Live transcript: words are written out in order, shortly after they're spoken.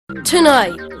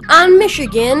Tonight, on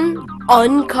Michigan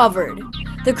Uncovered,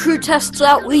 the crew tests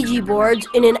out Ouija boards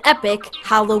in an epic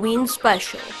Halloween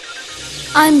special.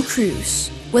 I'm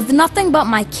Cruz. With nothing but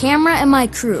my camera and my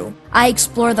crew, I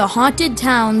explore the haunted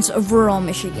towns of rural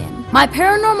Michigan. My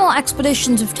paranormal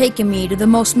expeditions have taken me to the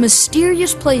most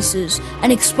mysterious places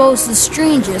and exposed the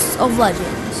strangest of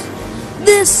legends.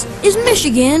 This is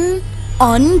Michigan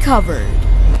Uncovered.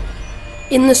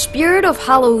 In the spirit of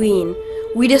Halloween,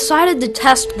 we decided to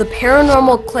test the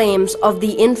paranormal claims of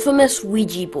the infamous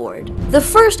Ouija board. The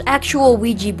first actual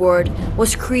Ouija board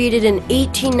was created in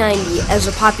 1890 as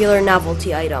a popular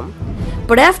novelty item.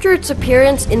 But after its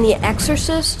appearance in The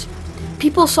Exorcist,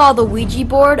 people saw the Ouija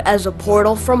board as a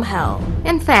portal from hell.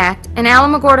 In fact, in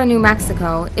Alamogordo, New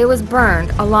Mexico, it was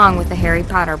burned along with the Harry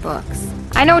Potter books.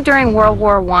 I know during World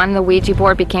War I, the Ouija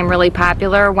board became really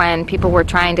popular when people were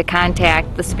trying to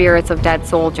contact the spirits of dead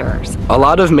soldiers. A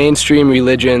lot of mainstream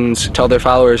religions tell their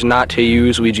followers not to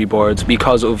use Ouija boards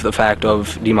because of the fact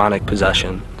of demonic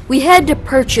possession. We had to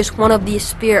purchase one of these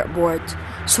spirit boards,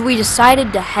 so we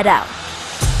decided to head out.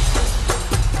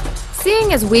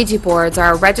 Seeing as Ouija boards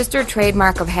are a registered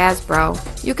trademark of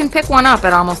Hasbro, you can pick one up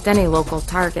at almost any local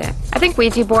Target. I think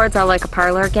Ouija boards are like a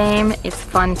parlor game. It's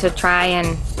fun to try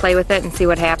and play with it and see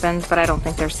what happens, but I don't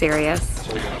think they're serious.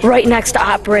 Right next to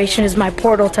Operation is my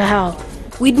portal to hell.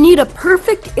 We'd need a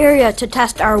perfect area to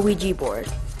test our Ouija board.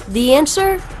 The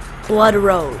answer? Blood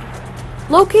Road.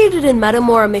 Located in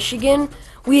Metamora, Michigan,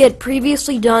 we had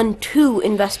previously done 2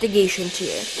 investigations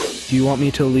here. Do you want me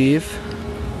to leave?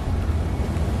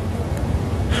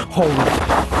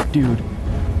 Holy, dude,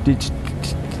 did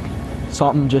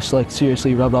something just like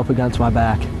seriously rub up against my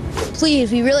back? Please,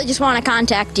 we really just want to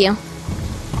contact you.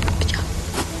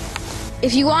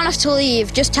 If you want us to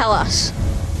leave, just tell us.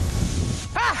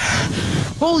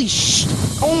 Holy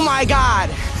oh my god.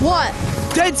 What?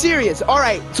 Dead serious.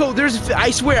 Alright, so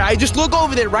I swear, I just look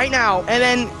over there right now and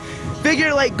then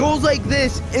figure like goes like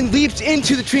this and leaps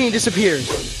into the tree and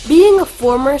disappears. Being a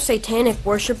former satanic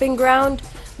worshiping ground,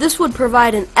 this would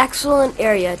provide an excellent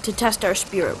area to test our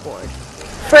spirit board.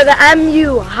 For the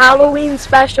MU Halloween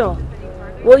special,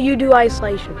 will you do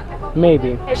isolation?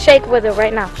 Maybe. Hey, shake with it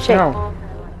right now. Shake. No.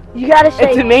 You gotta shake.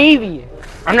 It's a maybe.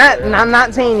 I'm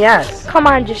not saying yes. Come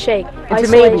on, just shake. It's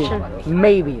Isolation. a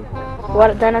maybe. Maybe.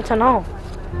 What? Then it's a no.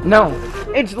 No.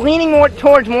 It's leaning more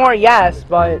towards more yes,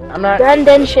 but I'm not.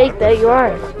 Then shake that you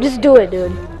are. Just do it,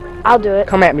 dude. I'll do it.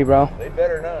 Come at me, bro. They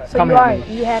better not. So Come you at are.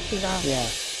 me. You have to now. Yeah.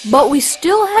 But we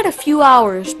still had a few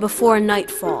hours before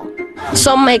nightfall.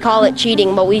 Some may call it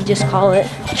cheating, but we just call it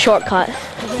shortcut.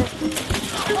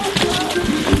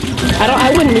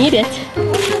 I wouldn't eat it.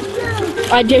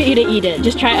 I dare you to eat it.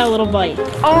 Just try a little bite.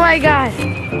 Oh my god.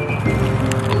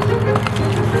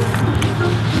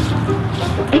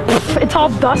 It's all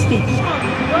dusty.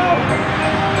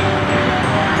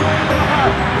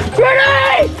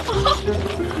 Grenade!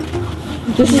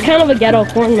 This is kind of a ghetto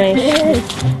corn maze.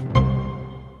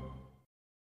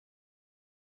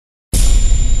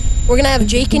 We're gonna have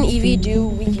Jake and Evie do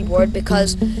Ouija board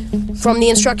because from the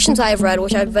instructions I've read,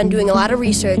 which I've been doing a lot of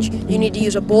research, you need to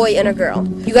use a boy and a girl.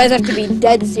 You guys have to be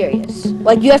dead serious.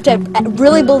 Like, you have to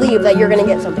really believe that you're gonna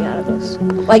get something out of this.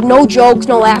 Like, no jokes,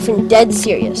 no laughing, dead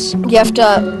serious. You have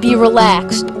to be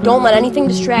relaxed. Don't let anything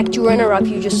distract you or interrupt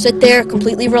you. Just sit there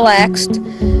completely relaxed.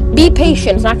 Be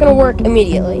patient. It's not gonna work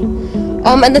immediately.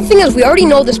 And the thing is, we already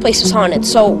know this place is haunted,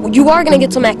 so you are gonna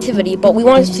get some activity, but we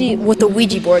want to see what the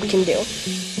Ouija board can do.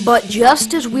 But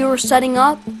just as we were setting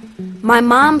up, my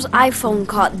mom's iPhone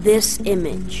caught this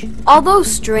image. Although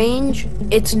strange,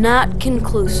 it's not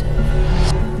conclusive.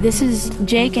 This is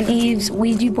Jake and Eve's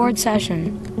Ouija board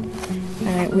session.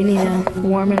 Alright, we need to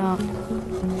warm it up.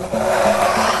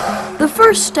 The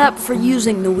first step for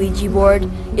using the Ouija board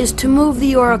is to move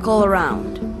the oracle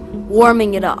around,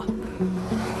 warming it up.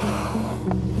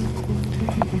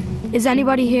 Is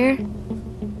anybody here?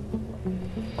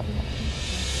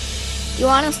 You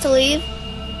want us to leave?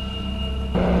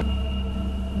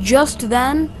 Just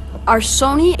then, our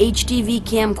Sony HDV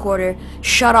camcorder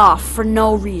shut off for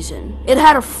no reason. It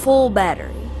had a full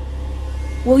battery.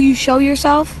 Will you show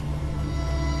yourself?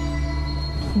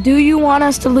 Do you want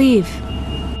us to leave?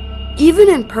 Even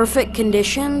in perfect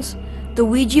conditions, the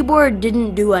Ouija board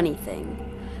didn't do anything.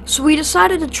 So we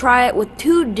decided to try it with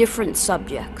 2 different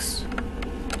subjects.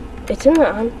 It's in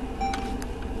the on.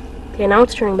 Okay, now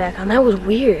it's turning back on. That was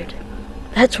weird.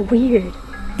 That's weird.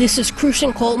 This is Cruz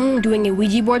and Colton doing a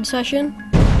Ouija board session.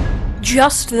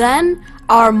 Just then,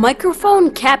 our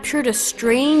microphone captured a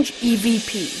strange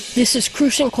EVP. This is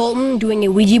Cruz and Colton doing a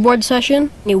Ouija board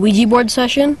session. A Ouija board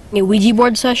session. A Ouija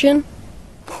board session.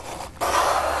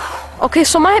 Okay,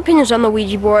 so my opinions on the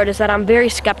Ouija board is that I'm very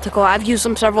skeptical. I've used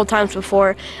them several times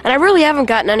before, and I really haven't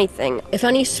gotten anything. If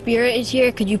any spirit is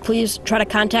here, could you please try to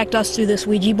contact us through this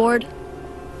Ouija board?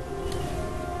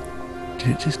 Did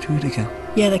it just do it again?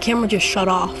 Yeah, the camera just shut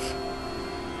off.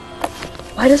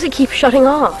 Why does it keep shutting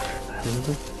off?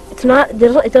 It's not,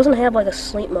 it doesn't have like a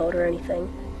sleep mode or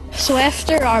anything. So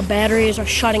after our batteries are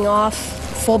shutting off,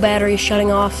 full batteries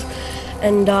shutting off,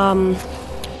 and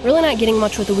really not getting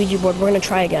much with the Ouija board, we're gonna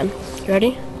try again. You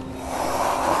ready?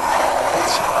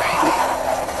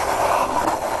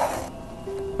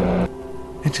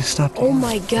 It just stopped. Oh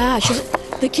my gosh,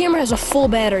 the camera has a full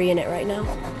battery in it right now.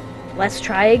 Let's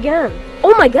try again.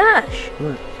 Oh my gosh!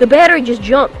 What? The battery just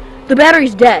jumped. The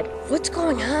battery's dead. What's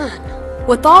going on?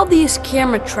 With all these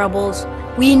camera troubles,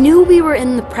 we knew we were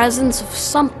in the presence of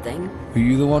something. Were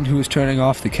you the one who was turning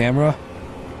off the camera?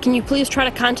 Can you please try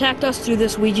to contact us through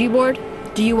this Ouija board?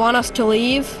 Do you want us to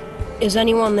leave? Is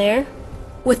anyone there?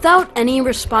 Without any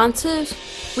responses,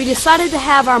 we decided to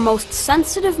have our most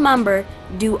sensitive member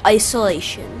do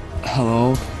isolation.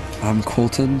 Hello, I'm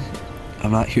Colton. I'm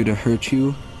not here to hurt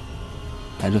you.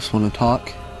 I just want to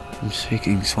talk. I'm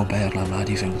shaking so bad I'm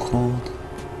not even cold.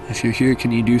 If you're here,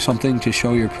 can you do something to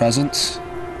show your presence?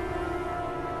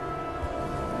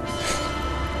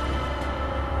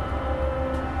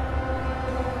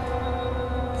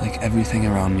 Like everything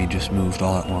around me just moved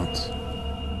all at once.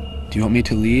 Do you want me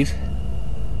to leave?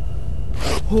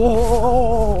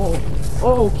 Oh,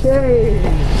 okay.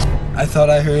 I thought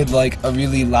I heard like a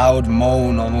really loud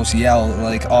moan, almost yell,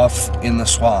 like off in the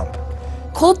swamp.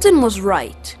 Colton was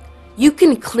right. You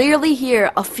can clearly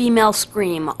hear a female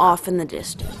scream off in the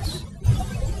distance.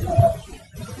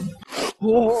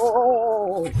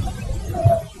 Oh.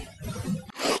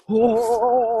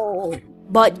 Oh.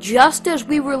 But just as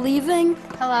we were leaving...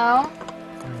 Hello?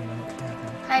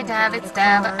 Hi, Deb. It's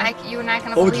Deb. You are not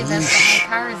going to believe this, but my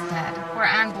car is dead. We're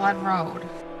on Blood Road.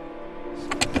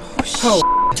 Oh.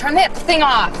 Turn that thing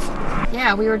off!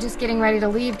 Yeah, we were just getting ready to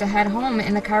leave to head home,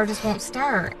 and the car just won't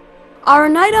start. Our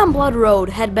night on Blood Road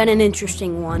had been an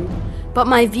interesting one, but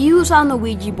my views on the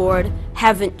Ouija board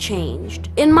haven't changed.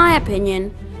 In my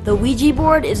opinion, the Ouija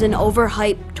board is an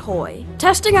overhyped toy.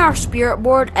 Testing our spirit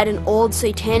board at an old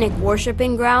satanic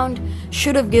worshipping ground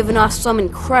should have given us some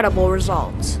incredible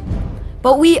results.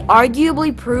 But we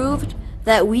arguably proved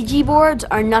that Ouija boards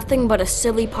are nothing but a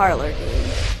silly parlor game.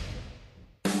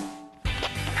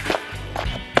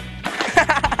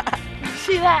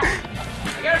 See that?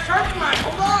 I got a sharpen mine.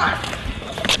 Hold on.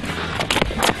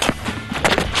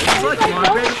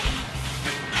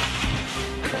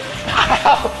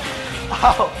 Ow!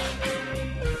 Ow!